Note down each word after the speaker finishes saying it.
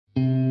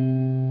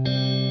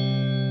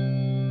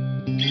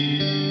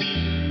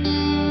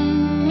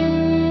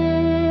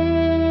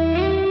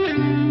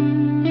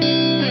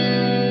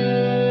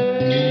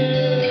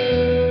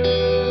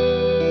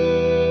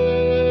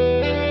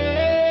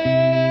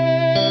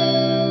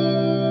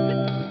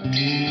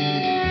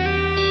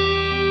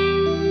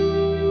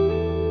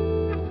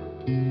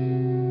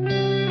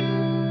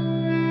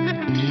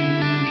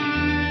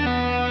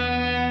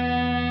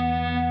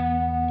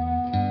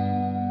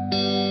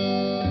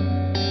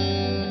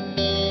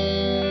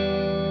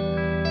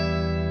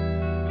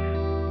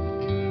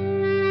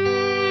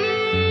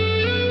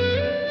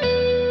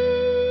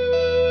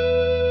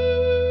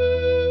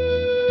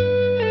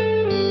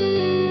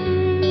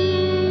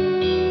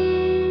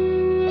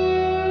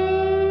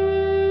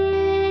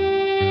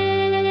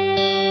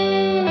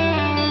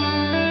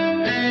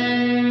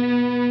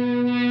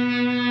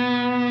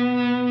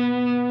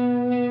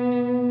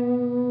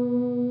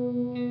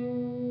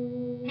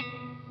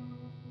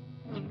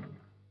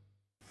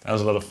That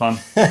was a lot of fun.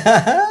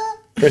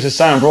 Kris's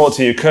sound brought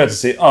to you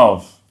courtesy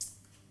of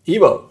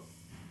Ebo.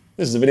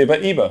 This is a video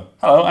about Ebo.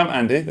 Hello, I'm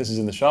Andy. This is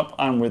In the Shop.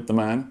 I'm with the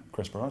man,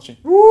 Kris Baracci.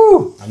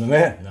 Woo! I'm the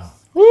man. No.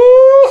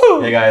 Woo!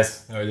 Hey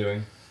guys, how are you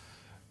doing?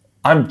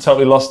 I'm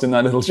totally lost in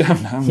that little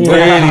jam now. I'm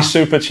really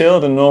super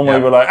chilled, and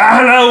normally we're like,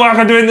 hello, what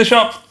can I do in the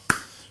shop?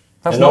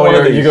 That's and not one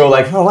of these. You go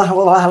like, and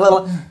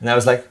I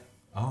was like,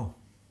 oh,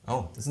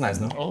 that's nice,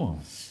 no? Oh.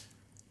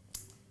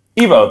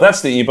 Ebo,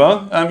 that's the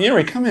Ebo.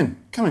 Yuri, come in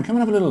and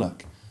have a little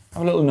look.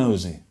 Have a little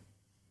nosy.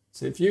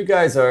 So if you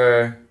guys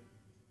are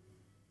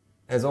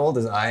as old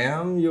as I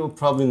am, you'll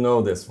probably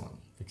know this one.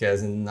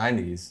 Because in the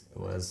 90s,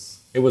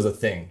 it was a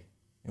thing.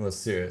 It was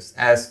serious.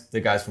 Ask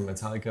the guys from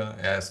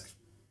Metallica, ask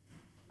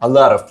a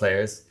lot of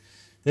players.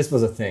 This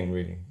was a thing,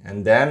 really.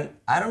 And then,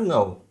 I don't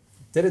know,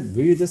 did it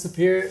really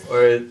disappear?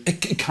 Or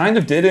It kind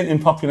of did in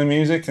popular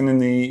music and in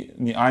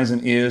the eyes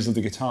and ears of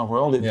the guitar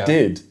world. It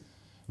did.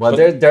 Well,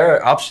 there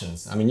are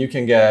options. I mean, you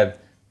can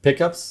get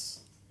pickups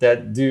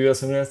that do a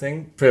similar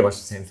thing, pretty much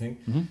the same thing.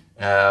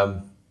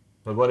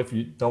 But what if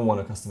you don't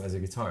want to customize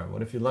your guitar?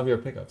 What if you love your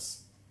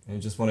pickups and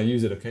you just want to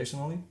use it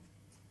occasionally?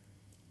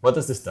 What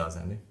does this do,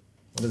 Andy?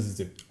 What does this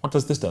do? What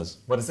does this do?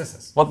 What does this do?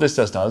 What this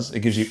does, it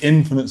gives you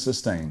infinite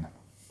sustain.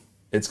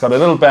 It's got a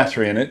little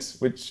battery in it,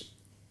 which...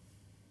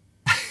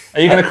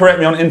 Are you going to correct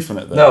me on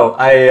infinite, though? No,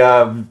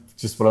 I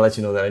just want to let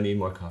you know that I need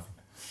more coffee.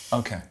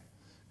 Okay.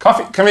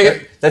 Coffee? Can we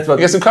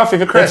get some coffee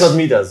for Kris? That's what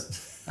me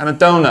does. And a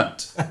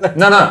donut.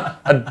 No,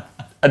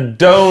 a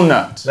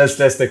donut. Let's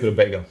stick with a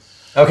bagel.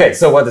 Okay,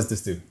 so what does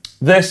this do?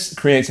 This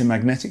creates a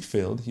magnetic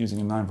field using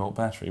a 9-volt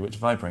battery, which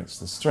vibrates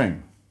the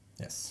string.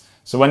 Yes.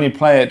 So when you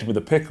play it with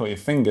a pick or your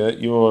finger,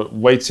 you're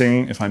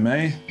waiting, if I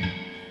may.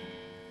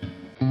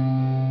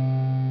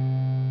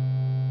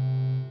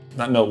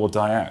 That note will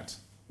die out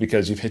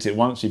because you've hit it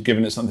once, you've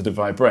given it something to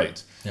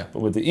vibrate. Yeah. But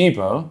with the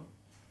Ebo,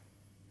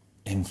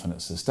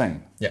 infinite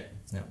sustain. Yeah.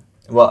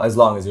 Well, as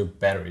long as your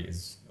battery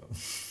is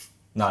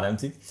not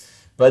empty,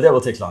 but that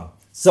will take long.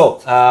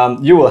 So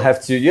you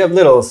have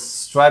little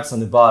stripes on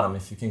the bottom.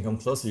 If you can come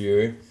closer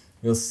here,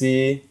 you'll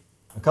see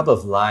a couple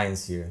of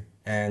lines here.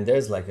 And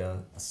there's like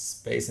a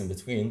space in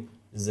between.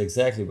 This is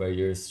exactly where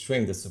your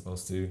string that's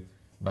supposed to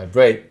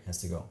vibrate has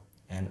to go.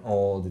 And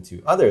all the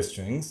two other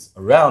strings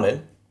around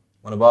it,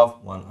 one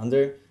above, one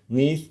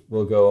underneath,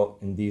 will go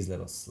in these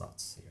little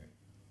slots here.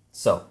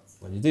 So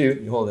what you do,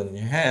 you hold it in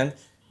your hand,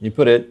 you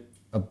put it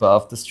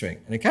above the string.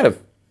 And it kind of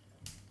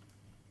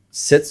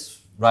sits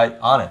right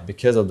on it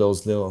because of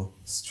those little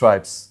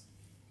stripes.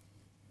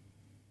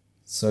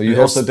 So you have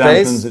also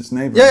dampens its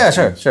neighbor. Yeah,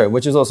 sure.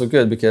 Which is also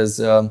good because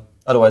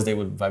otherwise they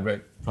would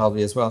vibrate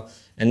probably as well.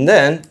 And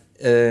then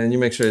you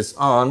make sure it's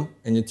on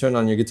and you turn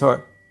on your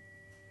guitar.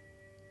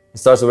 It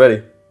starts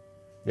already.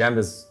 The amp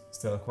is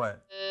still quiet.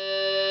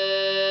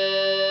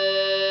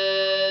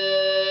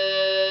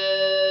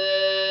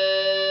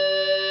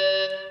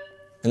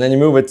 And then you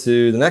move it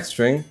to the next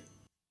string.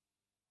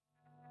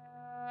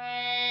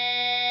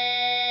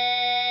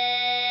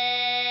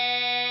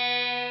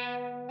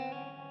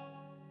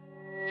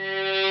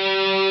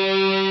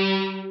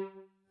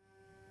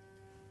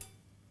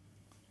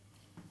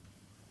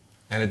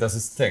 And it does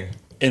its thing.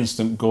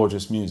 Instant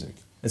gorgeous music.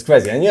 It's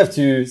crazy. And you have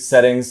two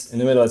settings. In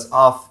the middle it's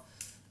off.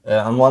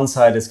 On one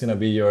side it's going to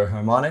be your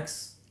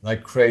harmonics,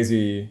 like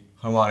crazy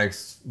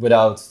harmonics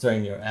without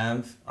turning your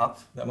amp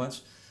up that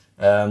much.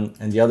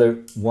 And the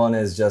other one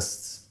is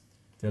just,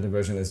 the other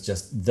version is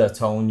just the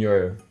tone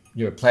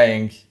you're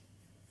playing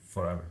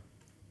forever.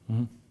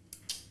 Mm-hmm.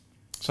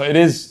 So it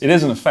is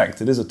an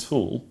effect, it is a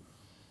tool.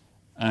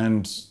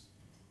 And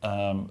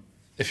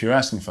if you're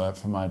asking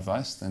for my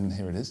advice, then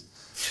here it is.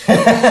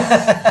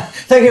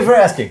 Thank you for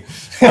asking.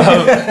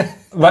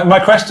 My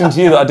question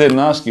to you that I didn't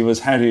ask you was,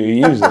 how do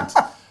you use it?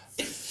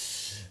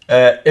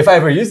 If I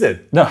ever used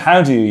it? No,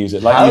 how do you use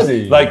it?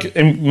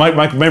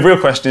 My real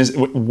question is,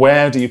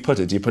 where do you put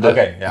it? Do you put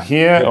it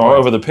here or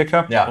over the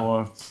pickup? Yeah.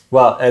 Or?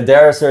 Well,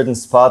 there are certain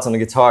spots on the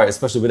guitar,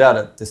 especially without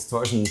a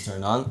distortion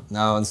turned on.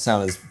 Now the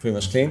sound is pretty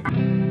much clean.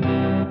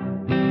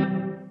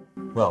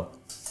 Well,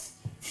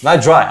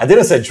 not dry. I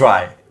didn't say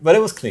dry, but it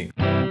was clean.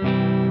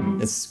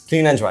 It's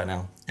clean and dry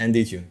now, and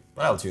detune,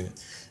 but I'll tune it.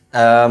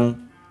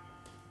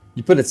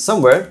 You put it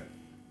somewhere,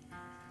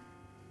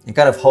 and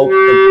kind of hope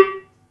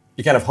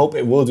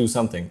it will do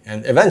something,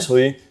 and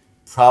eventually,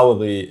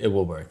 probably it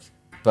will work.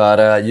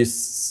 But you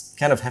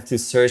kind of have to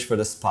search for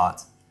the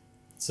spot,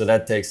 so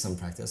that takes some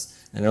practice.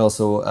 And it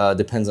also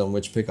depends on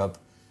which pickup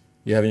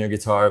you have in your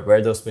guitar, where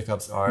those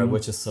pickups are,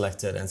 which is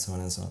selected, and so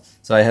on and so on.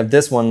 So I have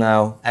this one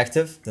now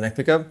active, the neck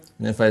pickup,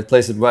 and if I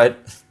place it right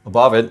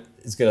above it,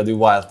 it's gonna do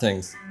wild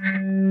things.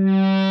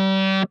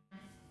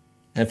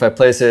 And if I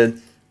place it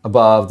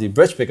above the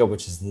bridge pickup,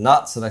 which is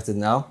not selected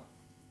now,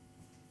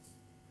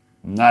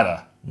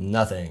 nada.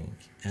 Nothing.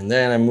 And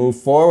then I move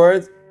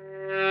forward,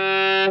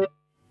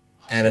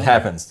 and it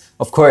happens.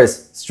 Of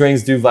course,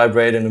 strings do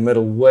vibrate in the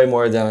middle way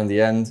more than in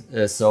the end,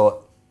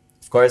 so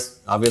of course,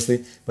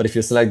 obviously, but if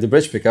you select the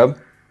bridge pickup,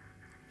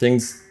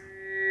 things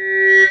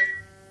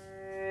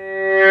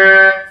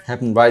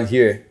happen right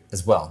here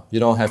as well. You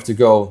don't have to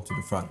go to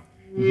the front.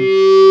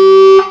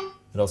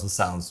 It also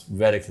sounds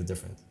radically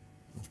different,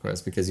 of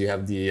course, because you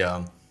have the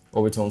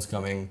overtones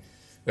coming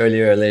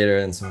earlier or later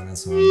and so on and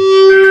so on.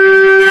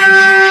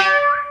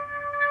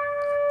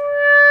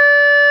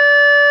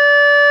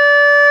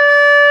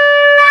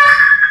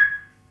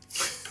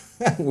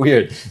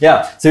 Weird.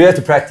 Yeah, so you have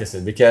to practice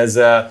it because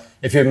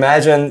if you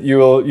imagine you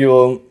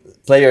will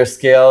play your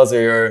scales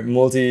or your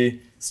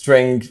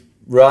multi-string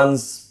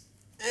runs,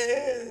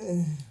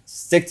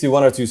 stick to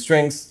 1 or 2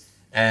 strings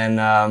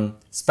and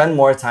spend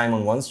more time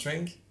on one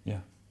string.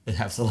 Yeah, it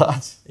helps a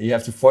lot. You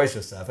have to force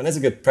yourself, and it's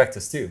a good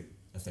practice too,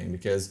 I think,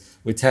 because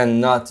we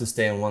tend not to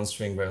stay on one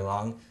string very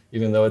long,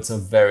 even though it's a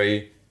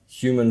very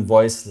human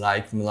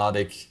voice-like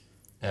melodic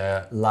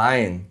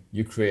line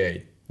you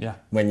create. Yeah,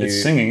 when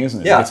it's singing,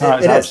 isn't it? Yeah, the guitar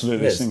is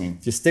absolutely singing.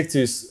 If you stick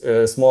to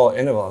small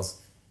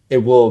intervals, it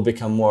will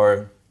become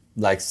more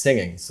like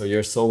singing. So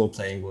your solo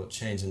playing will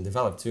change and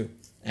develop too,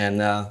 and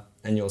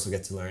you also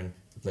get to learn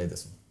to play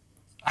this one.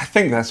 I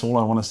think that's all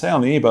I want to say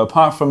on the EBow.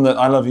 Apart from that,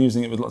 I love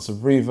using it with lots of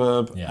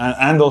reverb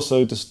and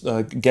also just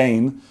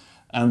gain,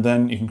 and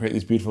then you can create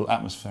these beautiful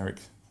atmospheric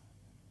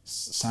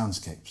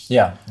soundscapes.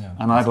 Yeah,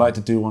 and I'd like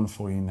to do one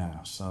for you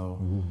now. So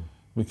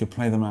we could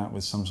play them out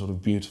with some sort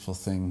of beautiful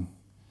thing.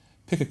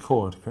 Pick a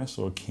chord, Kris,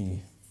 or a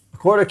key. A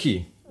chord or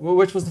key? Well,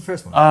 which was the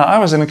first one? I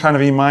was in a kind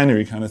of E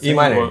minor kind of thing. E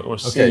minor, or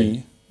C.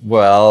 Okay.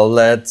 Well,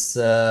 let's...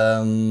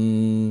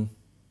 Well,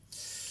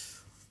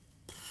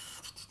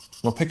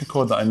 pick a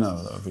chord that I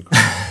know. That would be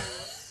great.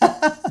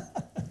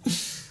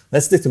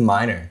 Let's stick to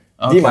minor.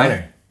 Okay. D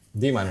minor.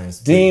 D minor is...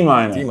 D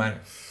minor. D minor.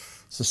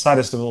 It's the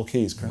saddest of all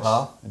keys, Kris.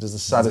 Well, it is the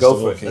saddest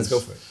of all keys. Let's go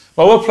for it.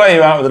 Well, we'll play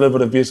you out with a little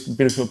bit of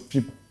beautiful.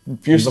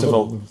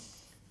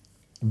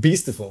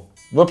 Beastiful.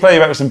 We'll play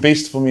you out with some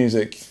beastful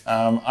music.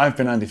 I've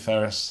been Andy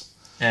Ferris.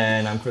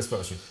 And I'm Kris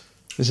Broshi.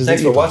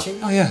 Thanks for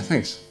watching. Oh yeah,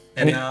 thanks.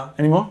 And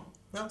any more?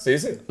 No, see you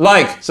soon.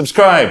 Like,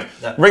 subscribe,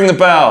 ring the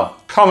bell,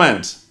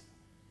 comment.